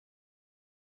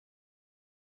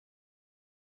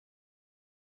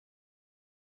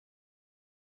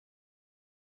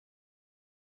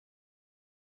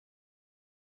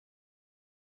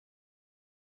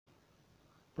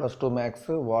Plus 2 Max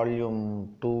volume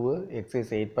 2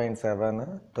 exercise 8.7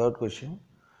 third question.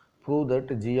 Prove that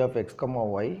g of x comma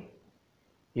y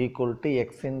equal to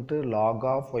x into log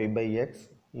of y by x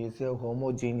is a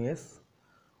homogeneous.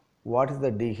 What is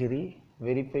the degree?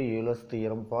 Verify Euler's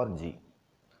theorem for g.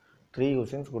 3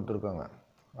 questions கொடுத்திருக்காங்க.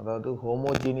 அதாவது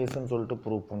homogeneous ன்னு சொல்லிட்டு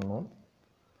prove பண்ணனும்.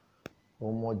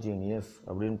 homogeneous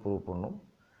அப்படினு prove பண்ணனும்.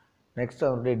 Next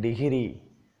அவருடைய degree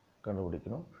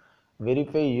கண்டுபிடிக்கணும்.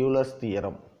 Verify Euler's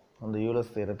theorem, அந்த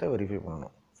யூலர்ஸ் தியரத்தை வெரிஃபை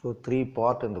பண்ணணும். ஸோ 3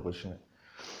 பார்ட் இந்த கொஷின்.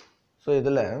 ஸோ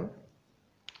இதில்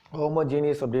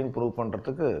ஹோமோஜீனியஸ் அப்படின்னு ப்ரூவ்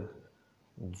பண்ணுறதுக்கு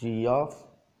ஜி ஆஃப்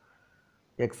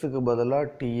எக்ஸுக்கு பதிலாக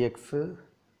dx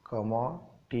comma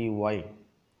dy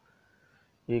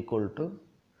equal to,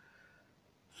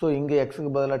 so இங்கே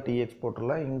எக்ஸுக்கு பதிலாக டிஎக்ஸ்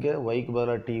போட்டுடலாம், இங்கே ஒய்க்கு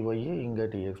பதிலாக டிஒய், இங்கே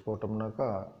டிஎக்ஸ்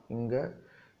போட்டோம்னாக்கா இங்கே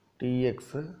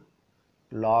டிஎக்ஸு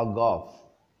log of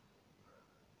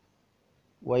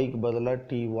yக்கு பதிலாக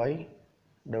ty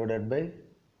divided by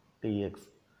tx.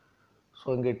 So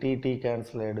இங்கே tt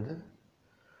கேன்சல் ஆகிடுது.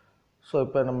 ஸோ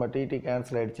இப்போ நம்ம tt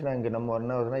கேன்சல் ஆகிடுச்சுன்னா இங்கே நம்ம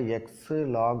என்ன வருதுன்னா x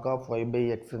log of y by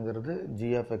xங்கிறது g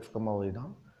of x, y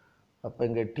தான். அப்போ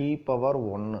இங்கே t பவர்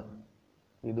 1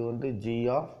 இது வந்து g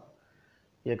of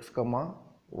x,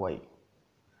 y.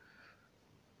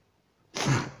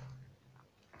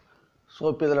 So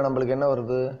இப்போ இதில் நம்மளுக்கு என்ன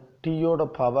வருது, டீயோட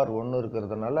பவர் 1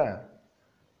 இருக்கிறதுனால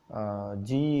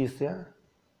g is a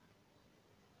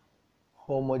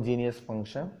homogeneous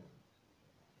function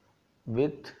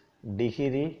with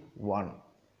degree 1.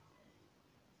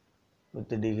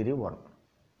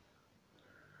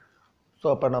 So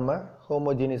அப்போ நம்ம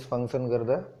homogeneous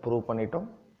functionங்கிறத ப்ரூவ் பண்ணிட்டோம்,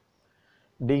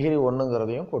 டிகிரி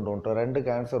 1ங்கிறதையும் கொண்டு வந்துட்டோம்.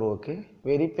 ரெண்டுக்கு answer okay.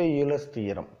 Verify Euler's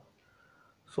theorem.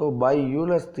 So by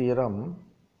Euler's theorem,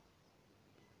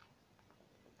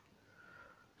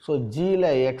 so ஜியில்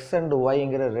X and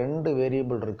ஒய்ங்கிற ரெண்டு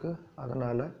வேரியபிள் இருக்குது.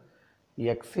 அதனால்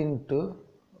X into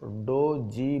to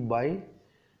G by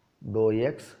to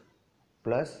X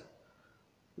plus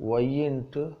Y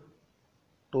into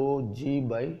to G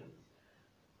by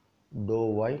to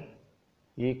Y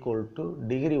equal to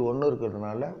degree 1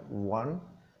 இருக்கிறதுனால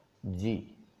 1g.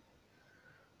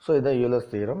 So இதான்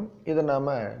Euler's theorem. இதை நாம்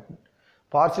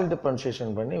partial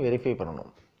differentiation பண்ணி verify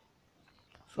பண்ணணும்.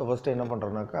 So first என்ன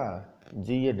பண்ணுறோன்னாக்கா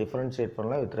ஜியை டிஃப்ரென்ஷியேட்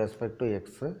பண்ணலாம் with respect to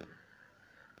x.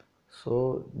 So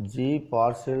G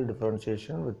partial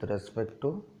differentiation with respect to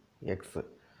x.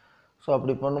 So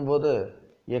அப்படி பண்ணும்போது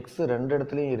எக்ஸு ரெண்டு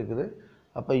இடத்துலையும் இருக்குது.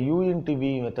 அப்போ யூ இன்ட்டு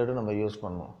வி மெத்தடு நம்ம யூஸ்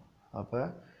பண்ணோம். அப்போ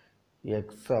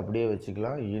எக்ஸ் அப்படியே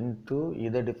வச்சுக்கலாம், இன்ட்டு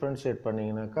இதை டிஃப்ரென்ஷியேட்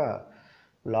பண்ணிங்கனாக்கா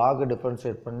லாக்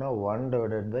டிஃப்ரென்ஷியேட் பண்ணால் 1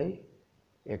 டிவைடட் பை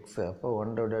எக்ஸு. அப்போ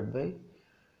 1 divided by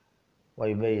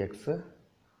Y by x.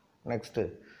 Next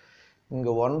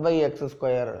இங்கே 1 பை எக்ஸ்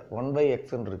ஸ்கொயர் 1 பை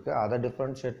எக்ஸ்ன்னு இருக்குது, அதை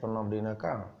டிஃப்ரென்ஷியேட் பண்ணோம்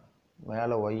அப்படின்னாக்கா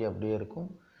மேலே ஒய் அப்படியே இருக்கும்,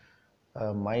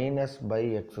 மைனஸ் பை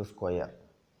எக்ஸ் ஸ்கொயர்.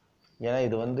 ஏன்னா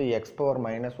இது வந்து எக்ஸ் பவர்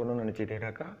 -1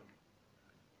 நினச்சிட்டேனாக்கா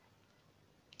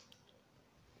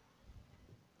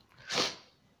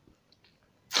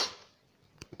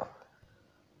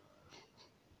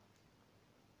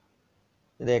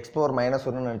இது X power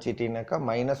 -1 நினச்சிட்டிங்கனாக்கா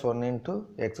 -1 into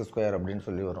X square அப்படின்னு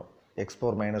சொல்லி வரும். எக்ஸ்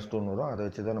பவர் -2ன்னு வரும். அதை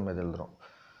வச்சு தான் நம்ம இது எழுதுகிறோம்.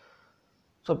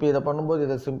 ஸோ இப்போ இதை பண்ணும்போது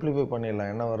இதை சிம்பிளிஃபை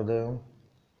பண்ணிடலாம். என்ன வருது,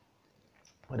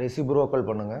 ரெசிப்ரோக்கல்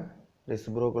பண்ணுங்கள்.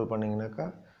 Reciprocal பண்ணிங்கனாக்கா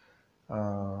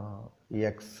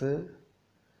x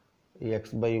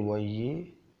X by Y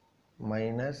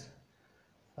minus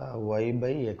Y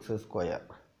by X square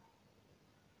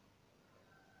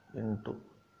into,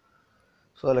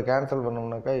 so அதில் கேன்சல்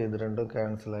பண்ணோம்னாக்கா இது ரெண்டும்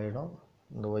கேன்சல் ஆகிடும்,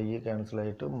 இந்த ஒய்யை கேன்சல்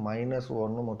ஆகிட்டு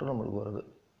 -1 மட்டும் நம்மளுக்கு வருது.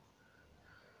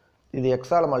 இது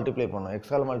எக்ஸால் மல்டிப்ளை பண்ணோம்.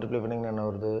 எக்ஸால் மல்டிப்ளை பண்ணிங்கன்னா என்ன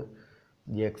வருது,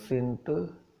 X into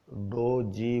to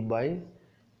G by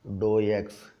to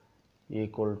X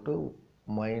equal to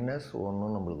 -1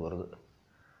 நம்மளுக்கு வருது.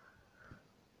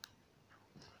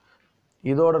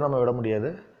 இதோடு நம்ம விட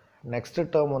முடியாது. நெக்ஸ்ட்டு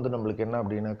டேர்ம் வந்து நம்மளுக்கு என்ன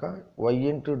அப்படின்னாக்கா Y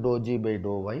into to G by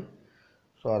to Y.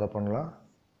 So அதை பண்ணலாம்.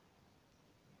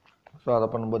 ஸோ அதை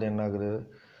பண்ணும்போது என்ன ஆகுது,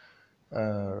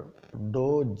 to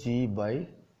G by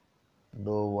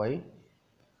to Y.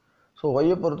 So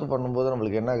ஒய்யை பொறுத்து பண்ணும்போது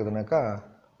நம்மளுக்கு என்ன ஆகுதுனாக்கா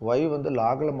ஒய் வந்து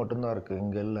லாகில் மட்டும்தான் இருக்குது,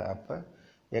 இங்கே இல்லை. அப்போ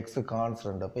எக்ஸு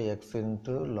கான்ஸ்டன்ட். அப்போ எக்ஸ்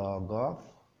இன்ட்டு லாக் ஆஃப்,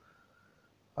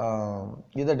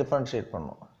 இதை டிஃப்ரென்ஷியேட்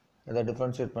பண்ணோம். இதை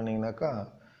டிஃப்ரென்ஷியேட் பண்ணிங்கனாக்கா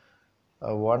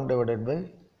 1 டிவைடட் பை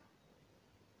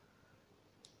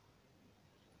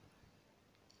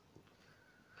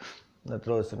இந்த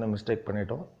இடத்துல ஒரு சின்ன மிஸ்டேக்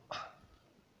பண்ணிட்டோம்.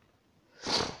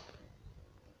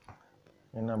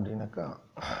 என்ன அப்படின்னாக்கா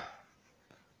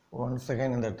ஒன்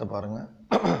செகண்ட் இந்த இடத்த பாருங்கள்.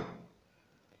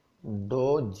 To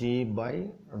G by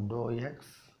to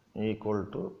X equal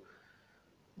to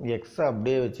x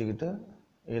அப்படியே வச்சுக்கிட்டு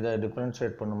இதை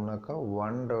differentiate பண்ணோம்னாக்கா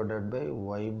 1 divided by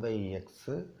y by x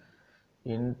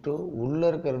into உள்ளே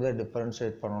இருக்கிறத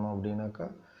டிஃபரன்ஷியேட் பண்ணணும் அப்படின்னாக்கா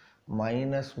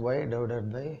minus Y divided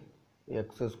by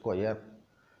X square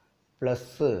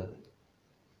plus,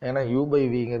 ஏன்னா u by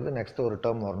vங்கிறது நெக்ஸ்ட் ஒரு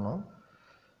டேர்ம் வரணும்,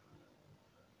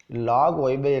 log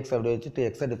y by x அப்படி வச்சுட்டு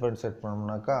எக்ஸை differentiate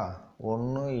பண்ணோம்னாக்கா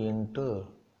 1 into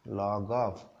log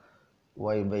of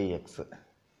Y by x,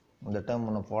 இந்த டேர்ம்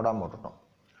ஒன்று போடாமல் விட்டுட்டோம்.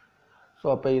 ஸோ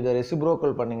அப்போ இதை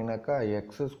reciprocal பண்ணிங்கனாக்கா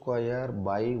X square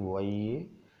by Y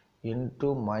into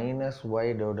minus Y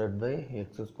divided by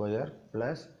X square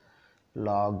plus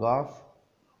lock of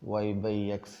Y by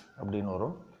X அப்படின்னு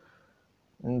வரும்.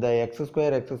 இந்த X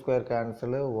square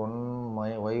cancel,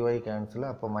 Y cancel,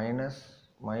 அப்போ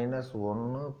minus 1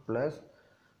 plus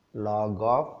lock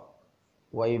of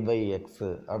Y by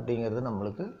x அப்படிங்கிறது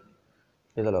நம்மளுக்கு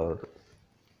இதில் வருது.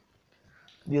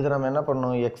 இதை நம்ம என்ன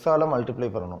பண்ணணும், எக்ஸால் மல்டிப்ளை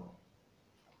பண்ணணும்.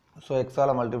 So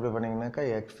எக்ஸால் multiply பண்ணிங்கனாக்கா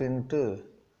X into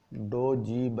to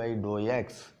G by to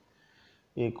X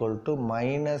equal to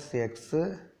minus x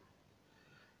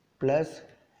plus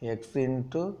X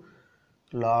into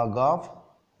log of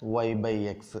Y by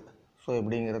x. So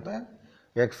எப்படிங்கிறத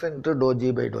X into to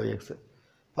G by to x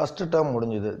first term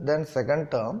முடிஞ்சுது. Then second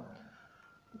term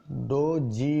to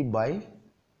G by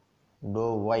to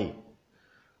Y.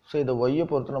 So இதை ஒய்யை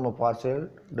பொறுத்து நம்ம partial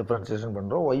differentiation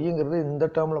பண்ணுறோம். ஒய்ங்கிறது இந்த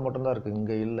டேர்மில் மட்டும்தான் இருக்குது,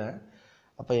 இங்கே இல்லை.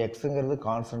 அப்போ எக்ஸுங்கிறது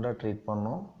கான்ஸ்டண்ட்டாக ட்ரீட்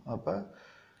பண்ணோம். அப்போ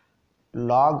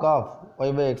லாக் ஆஃப்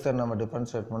ஒய் பை எக்ஸை நம்ம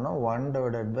டிஃப்ரென்ஷியேட் பண்ணோம் 1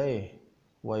 divided by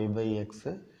Y by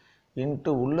x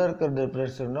into உள்ளே இருக்கிற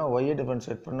டிஃப்ரென்ஷியேட்னா ஒய்யை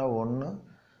டிஃப்ரென்ஷியேட் பண்ணால் 1,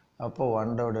 அப்போ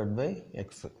 1 divided by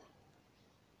x.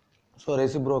 So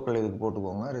reciprocal இதுக்கு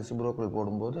போட்டுக்கோங்க. ரெசிப்ரோக்கல்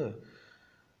போடும்போது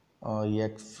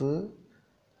x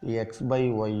X by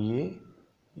Y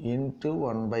into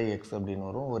 1 by X அப்படின்னு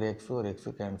வரும். ஒரு எக்ஸு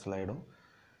கேன்சல் ஆகிடும்.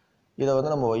 இதை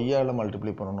வந்து நம்ம ஒய்யால்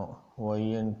மல்டிப்ளை பண்ணணும். Y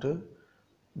into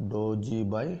to G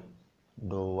by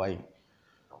to Y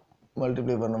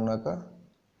multiply பண்ணோம்னாக்கா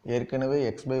ஏற்கனவே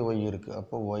எக்ஸ் பை ஒய் இருக்குது,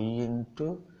 அப்போ Y into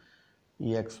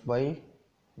X by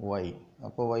Y,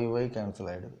 அப்போ ஒய்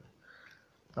கேன்சல் ஆகிடுது.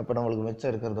 அப்போ நம்மளுக்கு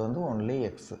மிச்சம் இருக்கிறது வந்து ஒன்லி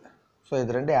எக்ஸு. ஸோ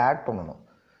இது ரெண்டையும் ஆட் பண்ணணும்.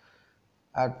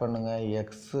 ஆட் பண்ணுங்கள்.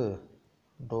 X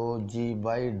to G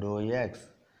by to X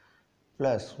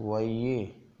plus Y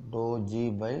to G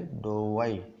by to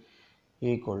Y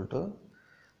equal to,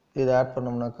 இதை ஆட்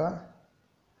பண்ணோம்னாக்கா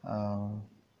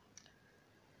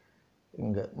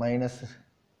இங்கே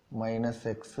மைனஸ்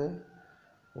எக்ஸு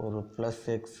ஒரு plus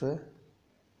x.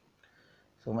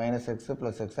 So minus x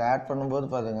plus X add பண்ணும்போது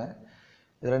பாருங்க,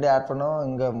 இது ரெண்டு ஆட் பண்ணோம்.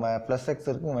 இங்கே ப்ளஸ் எக்ஸ்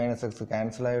இருக்குது, மைனஸ் எக்ஸு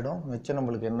கேன்சல் ஆகிடும். மிச்சம்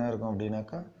நம்மளுக்கு என்ன இருக்கும்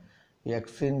அப்படின்னாக்கா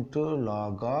X into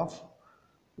log of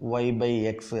Y by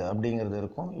x அப்படிங்கிறது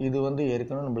இருக்கும். இது வந்து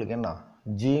ஏற்கனவே நம்மளுக்கு என்ன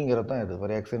ஜிங்கிறது தான் இது.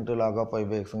 ஒரு X into log of Y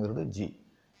by எக்ஸுங்கிறது G.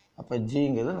 அப்போ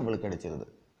ஜிங்கிறது நம்மளுக்கு கிடைச்சிருது.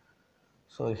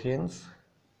 So hence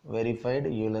verified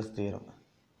Euler's theorem.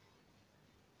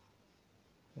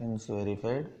 Hence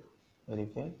verified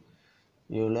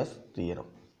Euler's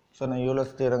theorem. So நான்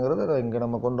யூலர்ஸ் தியரங்கிறது இங்கே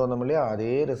நம்ம கொண்டு வந்தோம் இல்லையா,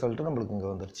 அதே ரிசல்ட்டு நம்மளுக்கு இங்கே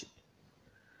வந்துருச்சு.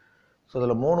 ஸோ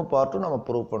இதில் 3 பார்ட்டும் நம்ம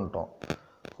ப்ரூவ் பண்ணிட்டோம்.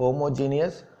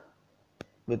 ஹோமோஜீனியஸ்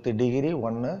வித் டிகிரி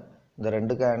 1, இந்த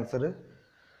ரெண்டுக்கு ஆன்சரு.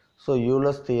 ஸோ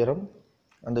யூலர்ஸ் தியரம்,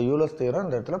 அந்த யூலர்ஸ் தியரம்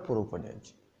இந்த இடத்துல ப்ரூவ்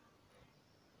பண்ணியாச்சு.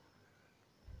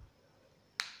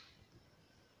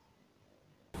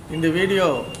 இந்த வீடியோ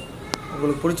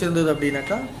உங்களுக்கு பிடிச்சிருந்தது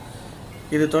அப்படின்னாக்கா,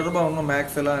 இது தொடர்பாக உங்கள்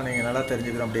மேக்ஸ் எல்லாம் நீங்கள் நல்லா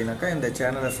தெரிஞ்சுக்கணும் அப்படின்னாக்கா இந்த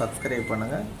சேனலை சப்ஸ்கிரைப்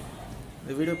பண்ணுங்கள்.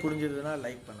 இந்த வீடியோ புரிஞ்சதுன்னா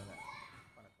லைக் பண்ணுங்கள்.